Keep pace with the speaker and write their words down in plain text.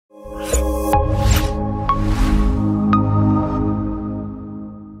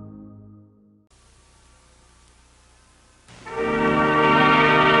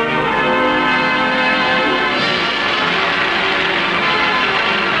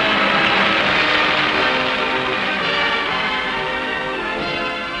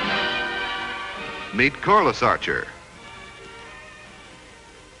meet Corliss Archer.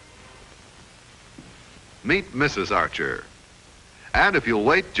 Meet Mrs. Archer. And if you'll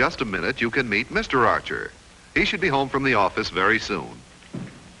wait just a minute, you can meet Mr. Archer. He should be home from the office very soon.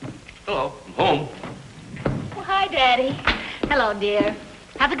 Hello, I'm home. Well, hi, Daddy. Hello, dear.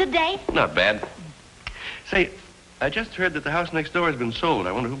 Have a good day? Not bad. Say, I just heard that the house next door has been sold.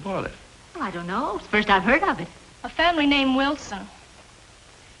 I wonder who bought it. Well, I don't know. It's the first I've heard of it. A family named Wilson.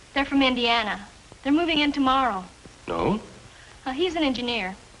 They're from Indiana. They're moving in tomorrow. No? He's an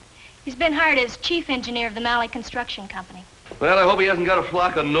engineer. He's been hired as chief engineer of the Malley Construction Company. Well, I hope he hasn't got a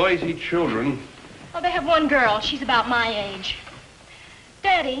flock of noisy children. Oh, they have one girl. She's about my age.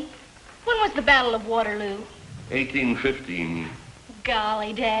 Daddy, when was the Battle of Waterloo? 1815.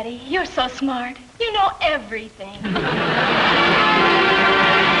 Golly, Daddy, you're so smart. You know everything.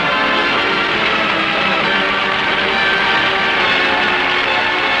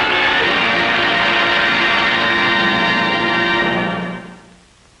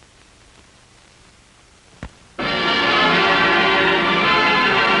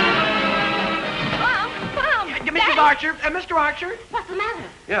 Archer, Mr. Archer? What's the matter?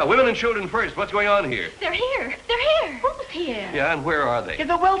 Yeah, women and children first. What's going on here? They're here. They're here. Who's here? Yeah, and where are they? Yeah,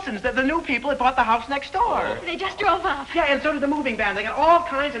 the Wilsons, the new people that bought the house next door. They just drove up. Yeah, and so did the moving van. They got all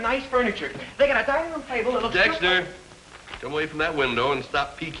kinds of nice furniture. They got a dining room table that looks... Dexter, come away from that window and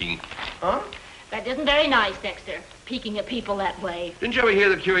stop peeking. Huh? That isn't very nice, Dexter, peeking at people that way. Didn't you ever hear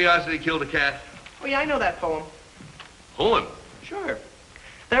that curiosity killed a cat? Oh, yeah, I know that poem. Poem? Sure.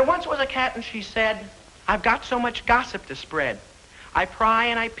 There once was a cat and she said, I've got so much gossip to spread. I pry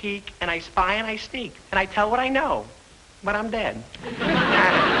and I peek and I spy and I sneak and I tell what I know, but I'm dead.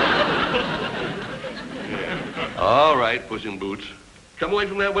 All right, Puss in Boots. Come away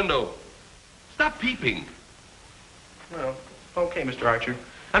from that window. Stop peeping. Well, okay, Mr. Archer.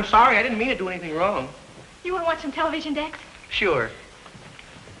 I'm sorry, I didn't mean to do anything wrong. You want to watch some television, Dex? Sure.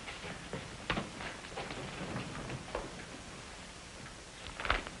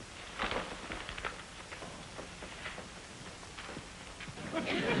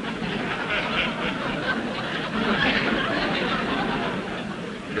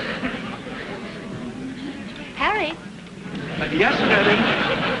 Harry, Yes,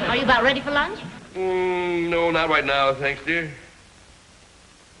 Daddy? are you about ready for lunch? No, not right now, thanks, dear.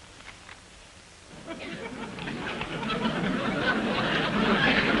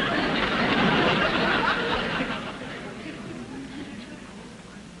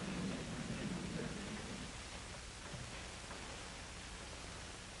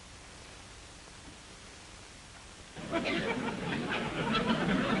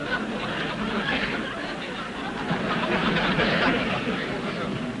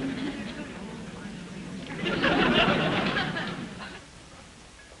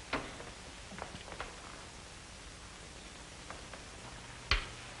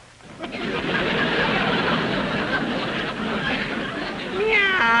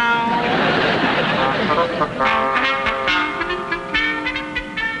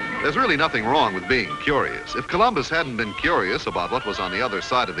 There's really nothing wrong with being curious. If Columbus hadn't been curious about what was on the other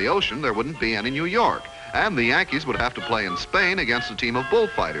side of the ocean, there wouldn't be any New York. And the Yankees would have to play in Spain against a team of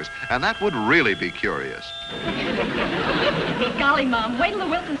bullfighters. And that would really be curious. Golly, Mom, wait till the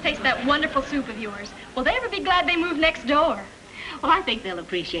Wilsons taste that wonderful soup of yours. Will they ever be glad they moved next door? Well, I think they'll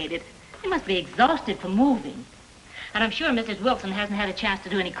appreciate it. They must be exhausted from moving. And I'm sure Mrs. Wilson hasn't had a chance to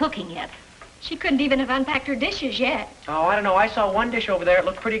do any cooking yet. She couldn't even have unpacked her dishes yet. Oh, I don't know. I saw one dish over there. It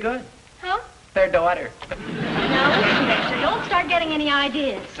looked pretty good. Huh? Their daughter. Now, listen, Dexter, don't start getting any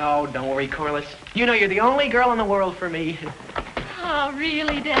ideas. Oh, don't worry, Corliss. You know you're the only girl in the world for me. Oh,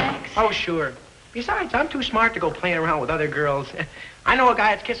 really, Dex? Oh, sure. Besides, I'm too smart to go playing around with other girls. I know a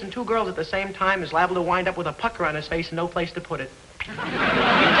guy that's kissing two girls at the same time is liable to wind up with a pucker on his face and no place to put it. You just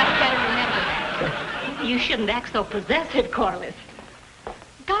better remember that. You shouldn't act so possessive, Corliss.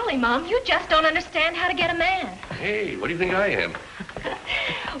 Golly, Mom, you just don't understand how to get a man. Hey, what do you think I am?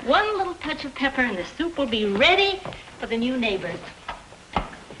 One little touch of pepper and the soup will be ready for the new neighbors.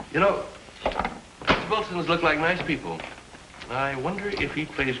 You know, these Wilsons look like nice people. I wonder if he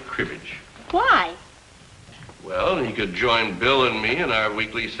plays cribbage. Why? Well, he could join Bill and me in our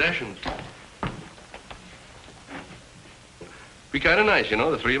weekly sessions. Be kind of nice, you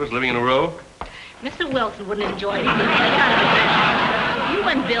know, the three of us living in a row. Mr. Wilson wouldn't enjoy it. You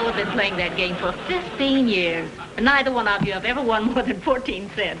and Bill have been playing that game for 15 years, and neither one of you have ever won more than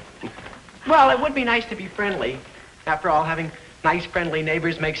 14 cents. Well, it would be nice to be friendly. After all, having nice, friendly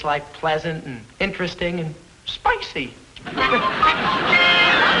neighbors makes life pleasant and interesting and spicy.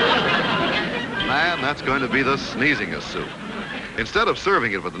 Man, that's going to be the sneezingest soup. Instead of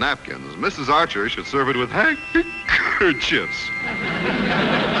serving it with napkins, Mrs. Archer should serve it with handkerchiefs.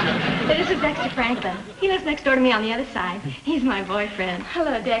 This is Dexter Franklin. He lives next door to me on the other side. He's my boyfriend.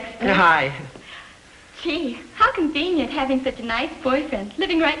 Hello, Dexter. Hi. Gee, how convenient having such a nice boyfriend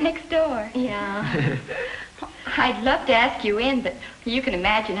living right next door. Yeah. I'd love to ask you in, but you can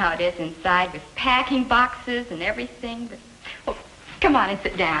imagine how it is inside with packing boxes and everything. But, oh, come on and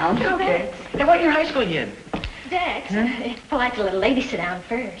sit down. Okay. Now, what year high school you in? Dex, it's polite to let a lady sit down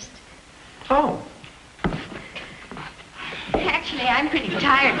first. Oh. Actually, I'm pretty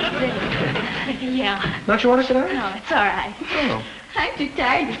tired of sitting. Yeah. Don't you want to sit down? No, it's all right. Oh. I'm too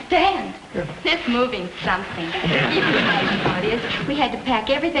tired to stand. This moving's something. You can imagine how it is. We had to pack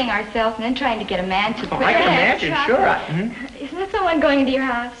everything ourselves and then trying to get a man to... Oh, I can imagine, sure. Isn't there someone going into your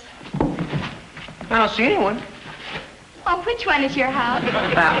house? I don't see anyone. Oh, which one is your house?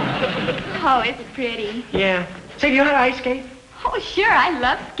 That one. Oh, it's pretty. Yeah. Say, do you know how to ice skate? Oh, sure, I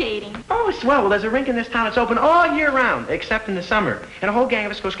love skating. Oh, swell. Well, there's a rink in this town that's open all year round, except in the summer. And a whole gang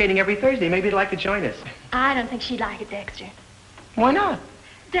of us go skating every Thursday. Maybe you'd like to join us. I don't think she'd like it, Dexter. Why not?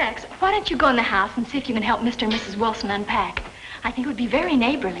 Dex, why don't you go in the house and see if you can help Mr. and Mrs. Wilson unpack? I think it would be very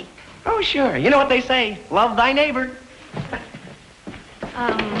neighborly. Oh, sure. You know what they say. Love thy neighbor.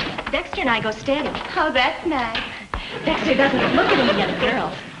 Dexter and I go steady. Oh, that's nice. Dexter doesn't look at any other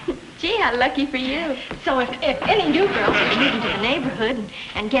girls. Gee, how lucky for you. So if any new girls were to move into the neighborhood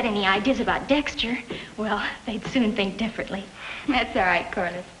and get any ideas about Dexter, well, they'd soon think differently. That's all right,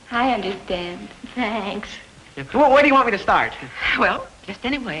 Corliss. I understand. Thanks. Well, where do you want me to start? Well, just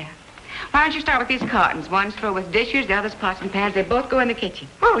anywhere. Why don't you start with these cartons? One's filled with dishes, the other's pots and pans. They both go in the kitchen.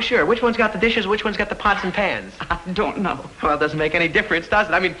 Oh, sure. Which one's got the dishes, which one's got the pots and pans? I don't know. Well, it doesn't make any difference, does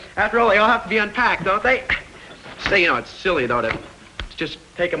it? I mean, after all, they all have to be unpacked, don't they? Say, you know, it's silly, though, to just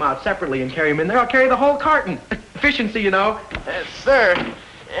take them out separately and carry them in there. I'll carry the whole carton. Efficiency, you know. Sir,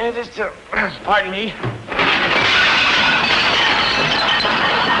 just, pardon me.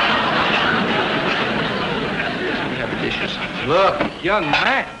 Look, young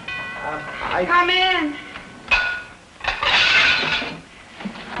man. Come in.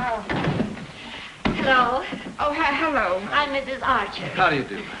 Oh. Hello. Oh, hello. I'm Mrs. Archer. How do you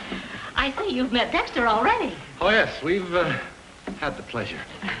do? I see you've met Dexter already. Oh, yes, we've had the pleasure.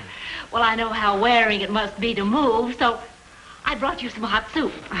 Well, I know how wearing it must be to move, so I brought you some hot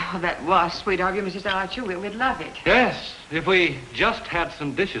soup. Oh, that was sweet of you, Mrs. Archer. We'd love it. Yes, if we just had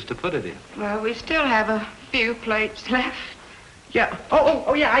some dishes to put it in. Well, we still have a few plates left. Yeah.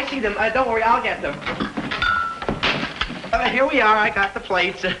 Oh, yeah, I see them. Don't worry, I'll get them. Here we are. I got the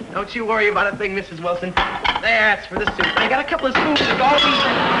plates. Don't you worry about a thing, Mrs. Wilson. That's for the soup. I got a couple of spoons to go.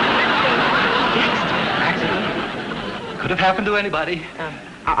 Accident. Could have happened to anybody.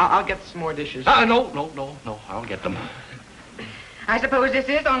 I'll get some more dishes. No. I'll get them. I suppose this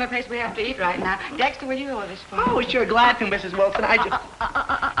is the only place we have to eat right now. Dexter, will you order this for me? Oh, sure. Glad to, Mrs. Wilson.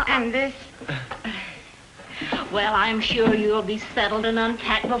 And this? Well, I'm sure you'll be settled and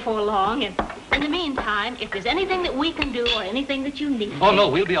unpacked before long, and in the meantime, if there's anything that we can do or anything that you need... Oh, no,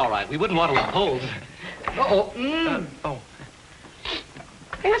 we'll be all right. We wouldn't want to oppose. Oh.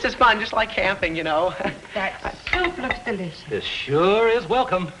 Hey, this is fun, just like camping, you know. That soup looks delicious. It sure is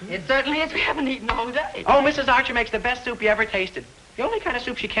welcome. It certainly is. We haven't eaten all day. Oh, Mrs. Archer makes the best soup you ever tasted. The only kind of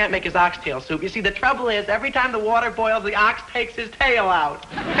soup she can't make is oxtail soup. You see, the trouble is, every time the water boils, the ox takes his tail out.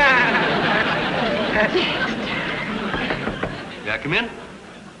 May I come in?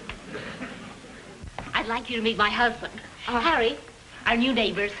 I'd like you to meet my husband, Harry, our new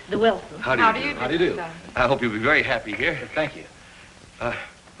neighbors, the Wilsons. How do you do? I hope you'll be very happy here. Thank you.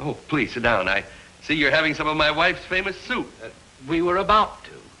 Oh, please, sit down. I see you're having some of my wife's famous soup. We were about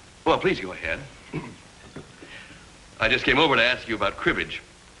to. Well, please go ahead. I just came over to ask you about cribbage.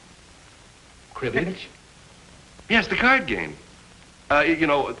 Cribbage? Yes, the card game. You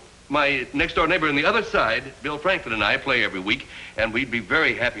know, my next-door neighbor on the other side, Bill Franklin, and I play every week, and we'd be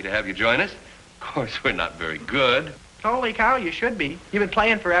very happy to have you join us. Of course, we're not very good. Holy cow, you should be. You've been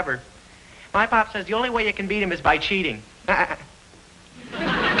playing forever. My pop says the only way you can beat him is by cheating. Well,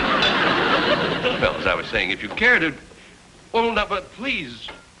 as I was saying, if you care to... Oh, no, but please,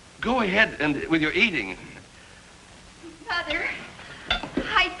 go ahead and with your eating. Mother,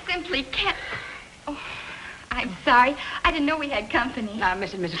 I simply can't... Oh, I'm sorry. I didn't know we had company. Now,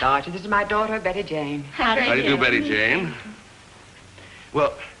 Mrs. Archer, this is my daughter, Betty Jane. How do you do, Betty Jane?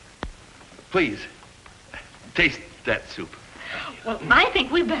 Well, please, taste that soup. Well, I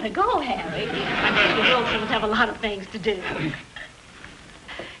think we better go, Harry. I bet the Wilsons have a lot of things to do.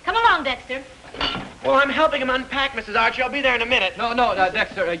 Come along, Dexter. Well, I'm helping him unpack, Mrs. Archie. I'll be there in a minute. No,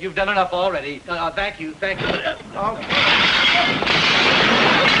 Dexter, you've done enough already. Thank you. Okay.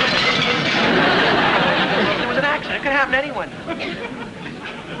 It was an accident. It could happen to anyone.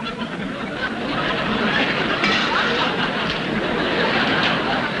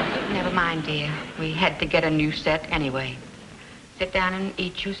 Never mind, dear. We had to get a new set anyway. Sit down and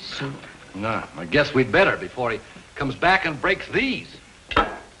eat your soup. No, I guess we'd better before he comes back and breaks these.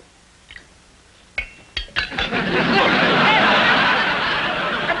 What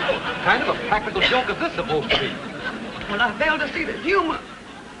kind of a practical joke is this supposed to be? Well, I failed to see the humor.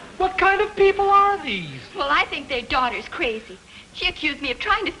 What kind of people are these? Well, I think their daughter's crazy. She accused me of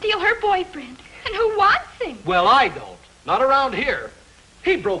trying to steal her boyfriend. And who wants him? Well, I don't. Not around here.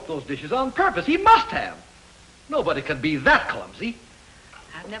 He broke those dishes on purpose. He must have. Nobody can be that clumsy.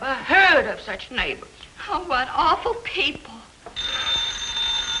 I've never heard of such neighbors. Oh, what awful people.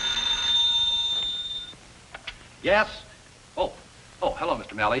 Yes? Oh, hello,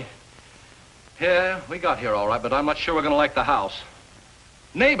 Mr. Malley. Yeah, we got here all right, but I'm not sure we're going to like the house.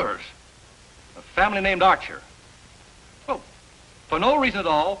 Neighbors. A family named Archer. Well, for no reason at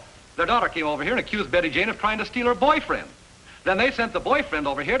all, their daughter came over here and accused Betty Jane of trying to steal her boyfriend. Then they sent the boyfriend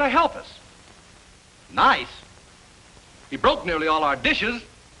over here to help us. Nice. He broke nearly all our dishes,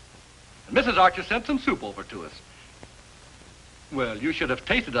 and Mrs. Archer sent some soup over to us. Well, you should have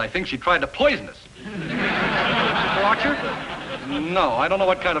tasted it. I think she tried to poison us. Mr. Archer? No, I don't know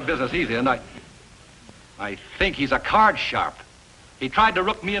what kind of business he's in. I think he's a card sharp. He tried to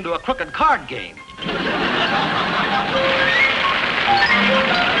rook me into a crooked card game.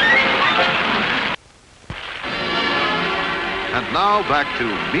 And now back to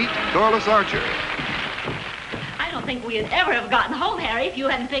Meet Corliss Archer. I don't think we'd ever have gotten home, Harry, if you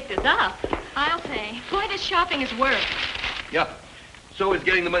hadn't picked us up. I'll say, boy, this shopping is work. Yeah. So is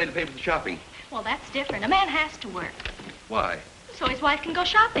getting the money to pay for the shopping. Well, that's different. A man has to work. Why? So his wife can go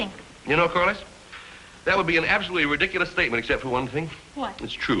shopping. You know, Corliss, that would be an absolutely ridiculous statement, except for one thing. What?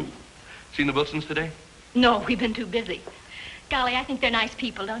 It's true. Seen the Wilsons today? No, we've been too busy. Golly, I think they're nice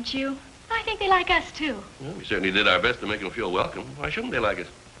people, don't you? I think they like us, too. Well, we certainly did our best to make them feel welcome. Why shouldn't they like us?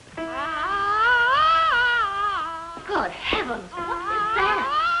 Good heavens, what is that?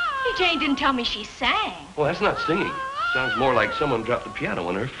 Jane didn't tell me she sang. Well, that's not singing. Sounds more like someone dropped the piano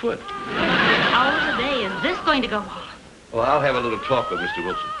on her foot. Hours a day is this going to go on? Well, I'll have a little talk with Mr.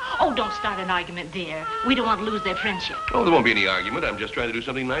 Wilson. Oh, don't start an argument, dear. We don't want to lose their friendship. Oh, there won't be any argument. I'm just trying to do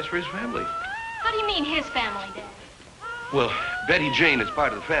something nice for his family. How do you mean his family, Dad? Well, Betty Jane is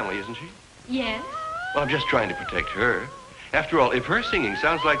part of the family, isn't she? Yes. Well, I'm just trying to protect her. After all, if her singing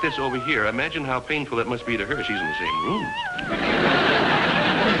sounds like this over here, imagine how painful it must be to her. She's in the same room.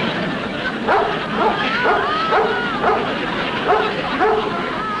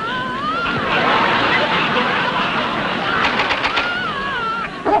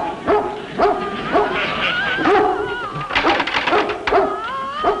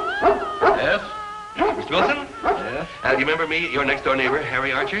 Yes? Mr. Wilson? Yes? Do you remember me, your next-door neighbor,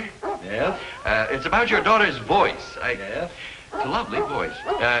 Harry Archer? Yes? It's about your daughter's voice. Yes? It's a lovely voice.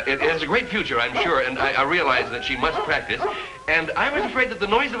 It has a great future, I'm sure, and I realize that she must practice. And I was afraid that the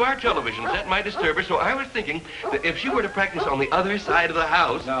noise of our television set might disturb her, so I was thinking that if she were to practice on the other side of the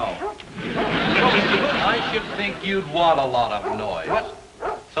house... No. I should think you'd want a lot of noise. What?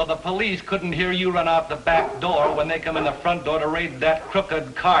 So the police couldn't hear you run out the back door when they come in the front door to raid that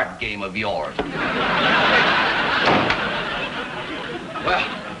crooked card game of yours. Well,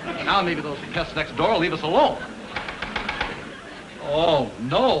 now maybe those pests next door will leave us alone. Oh,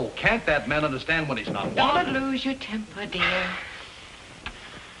 no. Can't that man understand when he's not wanted? Don't lose your temper, dear.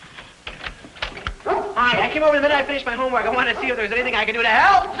 Hi, I came over the minute I finished my homework. I wanted to see if there was anything I could do to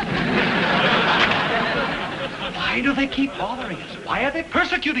help. Why do they keep bothering us? Why are they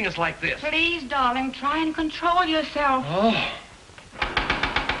persecuting us like this? Please, darling, try and control yourself. Oh,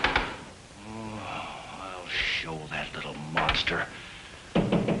 I'll show that little monster.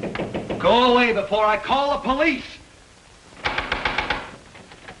 Go away before I call the police.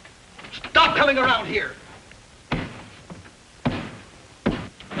 Stop coming around here.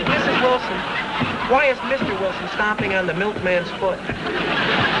 Mrs. Wilson, why is Mr. Wilson stomping on the milkman's foot?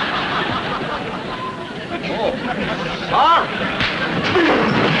 Oh, sorry.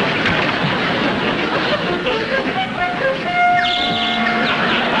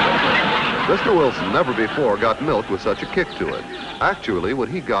 Mr. Wilson never before got milk with such a kick to it. Actually, what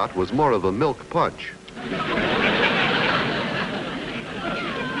he got was more of a milk punch.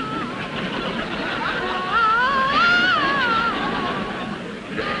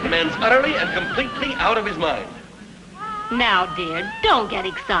 The man's utterly and completely out of his mind. Now, dear, don't get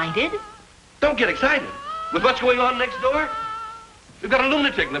excited. Don't get excited. With what's going on next door? We've got a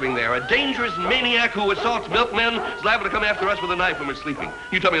lunatic living there, a dangerous maniac who assaults milkmen, is liable to come after us with a knife when we're sleeping.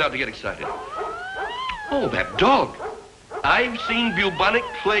 You tell me not to get excited. Oh, that dog. I've seen bubonic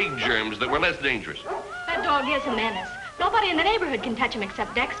plague germs that were less dangerous. That dog is a menace. Nobody in the neighborhood can touch him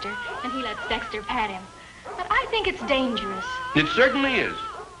except Dexter, and he lets Dexter pat him. But I think it's dangerous. It certainly is.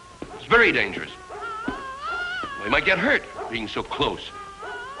 It's very dangerous. Well, he might get hurt being so close.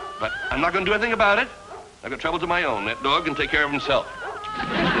 But I'm not going to do anything about it. I've got troubles of my own. That dog can take care of himself. You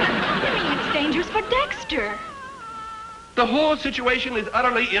mean it's dangerous for Dexter? The whole situation is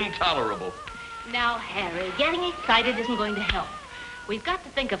utterly intolerable. Now, Harry, getting excited isn't going to help. We've got to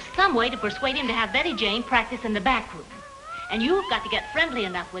think of some way to persuade him to have Betty Jane practice in the back room. And you've got to get friendly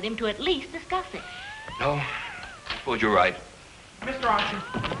enough with him to at least discuss it. No, I suppose you're right.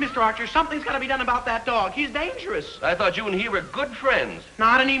 Mr. Archer, something's got to be done about that dog. He's dangerous. I thought you and he were good friends.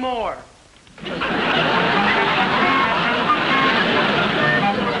 Not anymore.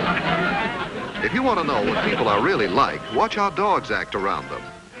 If you want to know what people are really like, watch how dogs act around them.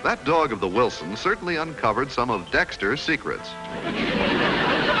 That dog of the Wilsons certainly uncovered some of Dexter's secrets.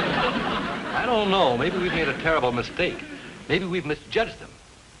 I don't know. Maybe we've made a terrible mistake. Maybe we've misjudged them.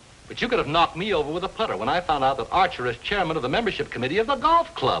 But you could have knocked me over with a putter when I found out that Archer is chairman of the membership committee of the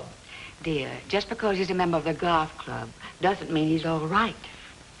golf club. Dear, just because he's a member of the golf club doesn't mean he's all right.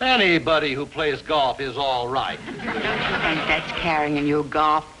 Anybody who plays golf is all right. Don't you think that's carrying your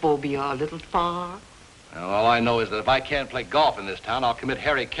golf phobia a little far? Well, all I know is that if I can't play golf in this town, I'll commit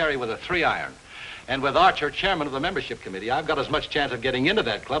Harry-Carry with a 3-iron. And with Archer chairman of the membership committee, I've got as much chance of getting into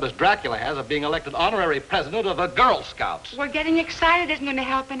that club as Dracula has of being elected honorary president of the Girl Scouts. Well, getting excited isn't going to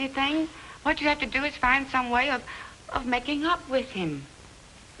help anything. What you have to do is find some way of making up with him.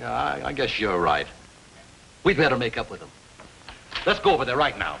 Yeah, I guess you're right. We'd better make up with him. Let's go over there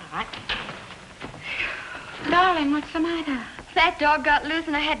right now. All right. Darling, what's the matter? That dog got loose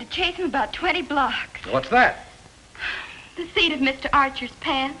and I had to chase him about 20 blocks. What's that? The seat of Mr. Archer's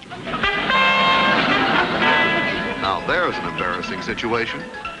pants. Now there's an embarrassing situation.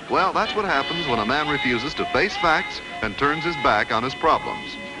 Well, that's what happens when a man refuses to face facts and turns his back on his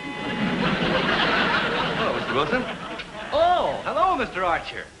problems. Hello, Mr. Wilson. Oh, hello, Mr.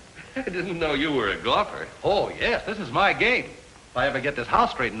 Archer. I didn't know you were a golfer. Oh, yes, this is my game. If I ever get this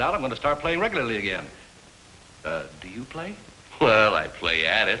house straightened out, I'm going to start playing regularly again. Do you play? Well, I play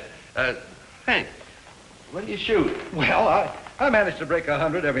at it. Hank, what do you shoot? Well, I manage to break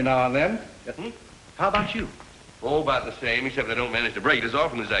 100 every now and then. How about you? Oh, about the same, except I don't manage to break it as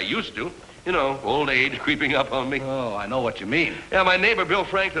often as I used to. You know, old age creeping up on me. Oh, I know what you mean. Yeah, my neighbor, Bill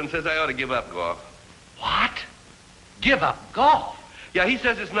Franklin, says I ought to give up golf. What? Give up golf? Yeah, he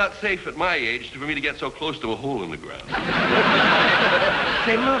says it's not safe at my age for me to get so close to a hole in the ground.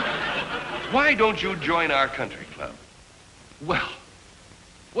 Say, look, why don't you join our country club? Well,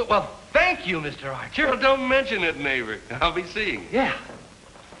 thank you, Mr. Archer. Well, don't mention it, neighbor. I'll be seeing you. Yeah.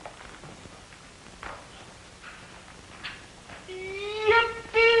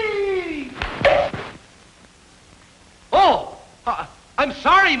 Yippee! Oh, I'm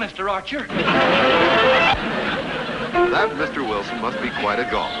sorry, Mr. Archer. That Mr. Wilson must be quite a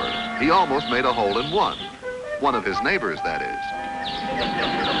golfer. He almost made a hole in one. One of his neighbors, that is.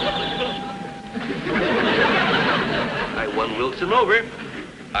 I won Wilson over.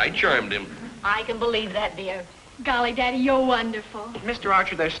 I charmed him. I can believe that, dear. Golly, Daddy, you're wonderful. Mr.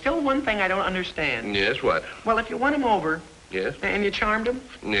 Archer, there's still one thing I don't understand. Yes, what? Well, if you won him over Yes, and you charmed him,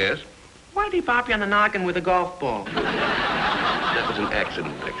 yes. why did he pop you on the noggin with a golf ball? That was an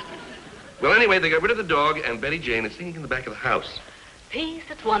accident, Dexter. Well, anyway, they got rid of the dog, and Betty Jane is singing in the back of the house. Peace,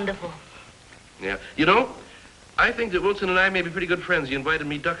 it's wonderful. Yeah. You know, I think that Wilson and I may be pretty good friends. He invited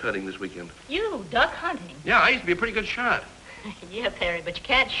me duck hunting this weekend. You, duck hunting? Yeah, I used to be a pretty good shot. Yes, Harry, but you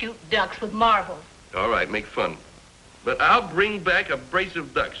can't shoot ducks with marbles. All right, make fun. But I'll bring back a brace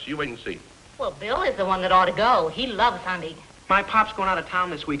of ducks. You wait and see. Well, Bill is the one that ought to go. He loves hunting. My pop's going out of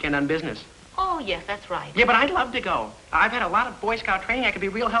town this weekend on business. Oh, yes, that's right. Yeah, but I'd love to go. I've had a lot of Boy Scout training. I could be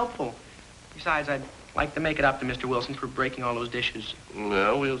real helpful. Besides, I'd like to make it up to Mr. Wilson for breaking all those dishes.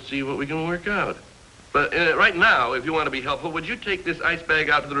 Well, we'll see what we can work out. But right now, if you want to be helpful, would you take this ice bag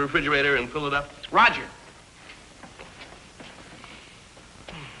out to the refrigerator and fill it up? Roger.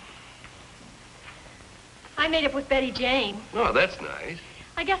 I made up with Betty Jane. Oh, that's nice.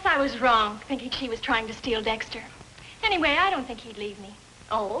 I guess I was wrong, thinking she was trying to steal Dexter. Anyway, I don't think he'd leave me.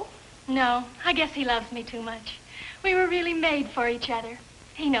 Oh? No, I guess he loves me too much. We were really made for each other.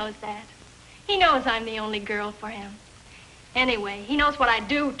 He knows that. He knows I'm the only girl for him. Anyway, he knows what I'd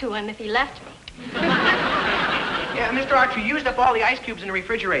do to him if he left me. Yeah, Mr. Archer used up all the ice cubes in the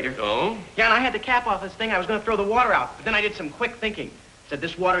refrigerator. Oh? Yeah, and I had the cap off this thing. I was going to throw the water out. But then I did some quick thinking. Said,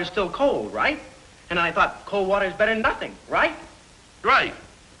 this water is still cold, right? And I thought, cold water is better than nothing, right? Right.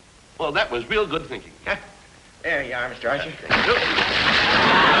 Well, that was real good thinking. There you are, Mr. Archer.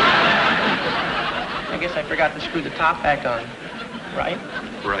 I guess I forgot to screw the top back on, right?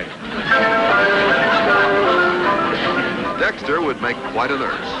 Right. Dexter would make quite a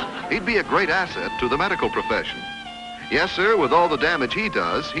nurse. He'd be a great asset to the medical profession. Yes, sir, with all the damage he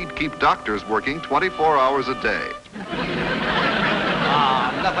does, he'd keep doctors working 24 hours a day.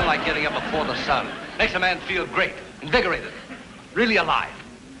 Nothing like getting up before the sun. Makes a man feel great, invigorated, really alive.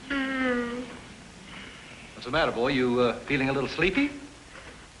 What's the matter, boy? You feeling a little sleepy?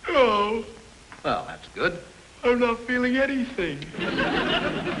 No, Well, that's good. I'm not feeling anything.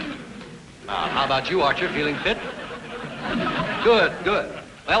 How about you, Archer? Feeling fit? Good, good.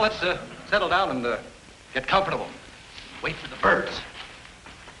 Well, let's settle down and get comfortable. Wait for the birds.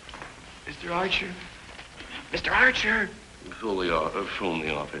 Mr. Archer. Mr. Archer. Phone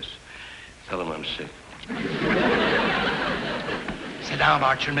the office. Tell them I'm sick. Sit down,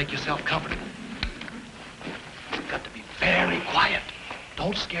 Archer, and make yourself comfortable. You've got to be very quiet.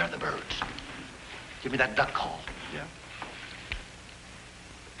 Don't scare the birds. Give me that duck call. Yeah.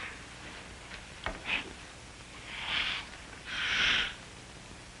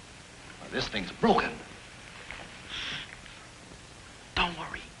 Well, this thing's broken. Don't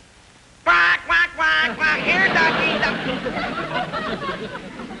worry. Quack, quack, quack, quack. Here, ducky, ducky.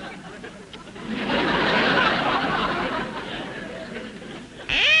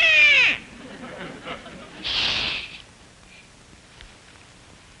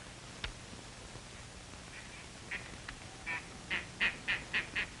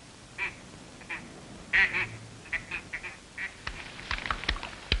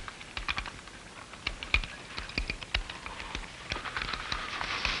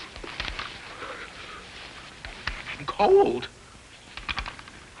 Cold.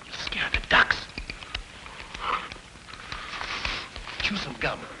 You'll scare the ducks. Chew some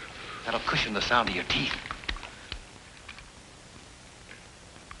gum. That'll cushion the sound of your teeth.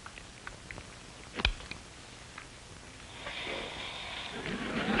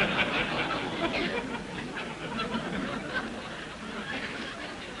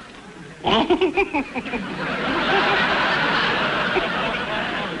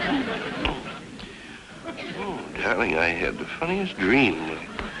 Darling, I had the funniest dream.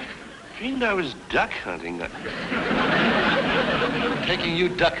 I dreamed I was duck hunting. Taking you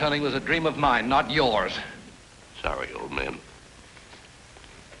duck hunting was a dream of mine, not yours. Sorry, old man.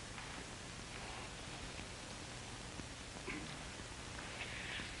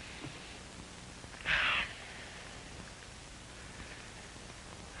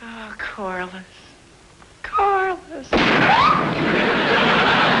 Oh, Corliss. Corliss.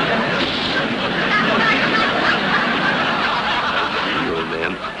 Old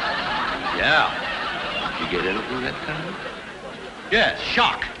man. Yeah. Did you get anything that time? Yes,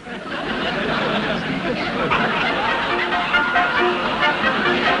 shock.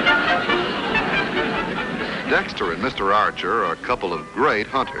 Dexter and Mr. Archer are a couple of great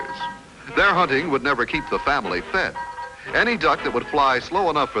hunters. Their hunting would never keep the family fed. Any duck that would fly slow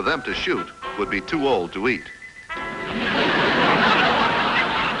enough for them to shoot would be too old to eat.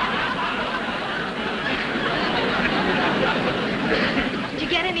 Did you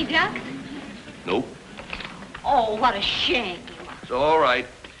get any ducks? Nope. Oh, what a shame. It's all right.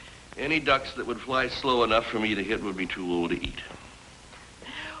 Any ducks that would fly slow enough for me to hit would be too old to eat.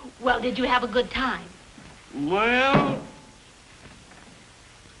 Well, did you have a good time? Well,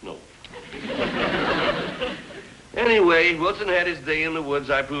 no. Anyway, Wilson had his day in the woods.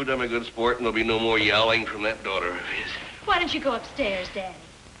 I proved I'm a good sport, and there'll be no more yowling from that daughter of his. Why don't you go upstairs, Daddy?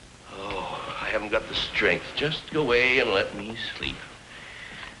 Oh, I haven't got the strength. Just go away and let me sleep.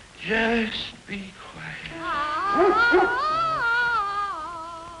 Just be quiet.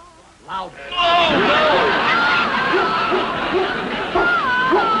 Louder. Oh,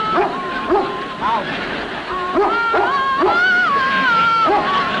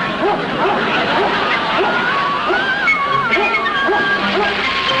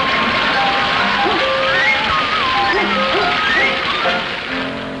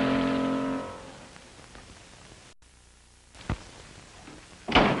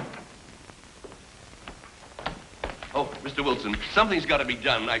 Oh, Mr. Wilson, something's got to be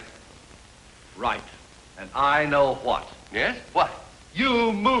done. Right. And I know what. Yes? What?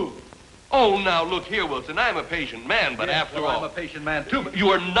 You move. Oh, now, look here, Wilson. I'm a patient man, but Yes, after well, all... I'm a patient man, too. You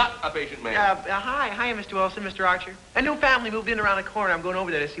are not a patient man. Hi, Mr. Wilson, Mr. Archer. A new family moved in around the corner. I'm going over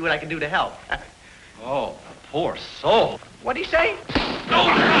there to see what I can do to help. Oh, Poor soul. What'd he say? Oh!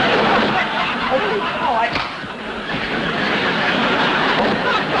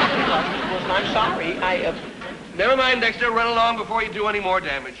 I'm sorry. Never mind, Dexter. Run along before you do any more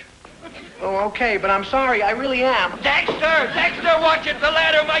damage. Oh, okay, but I'm sorry. I really am. Dexter! Dexter, watch it! The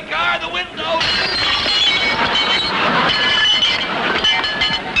ladder, my car, the window!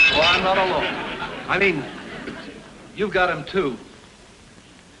 Well, I'm not alone. I mean, you've got him too.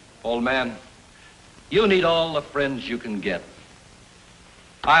 Old man, you need all the friends you can get.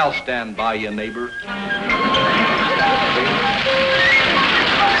 I'll stand by you, neighbor.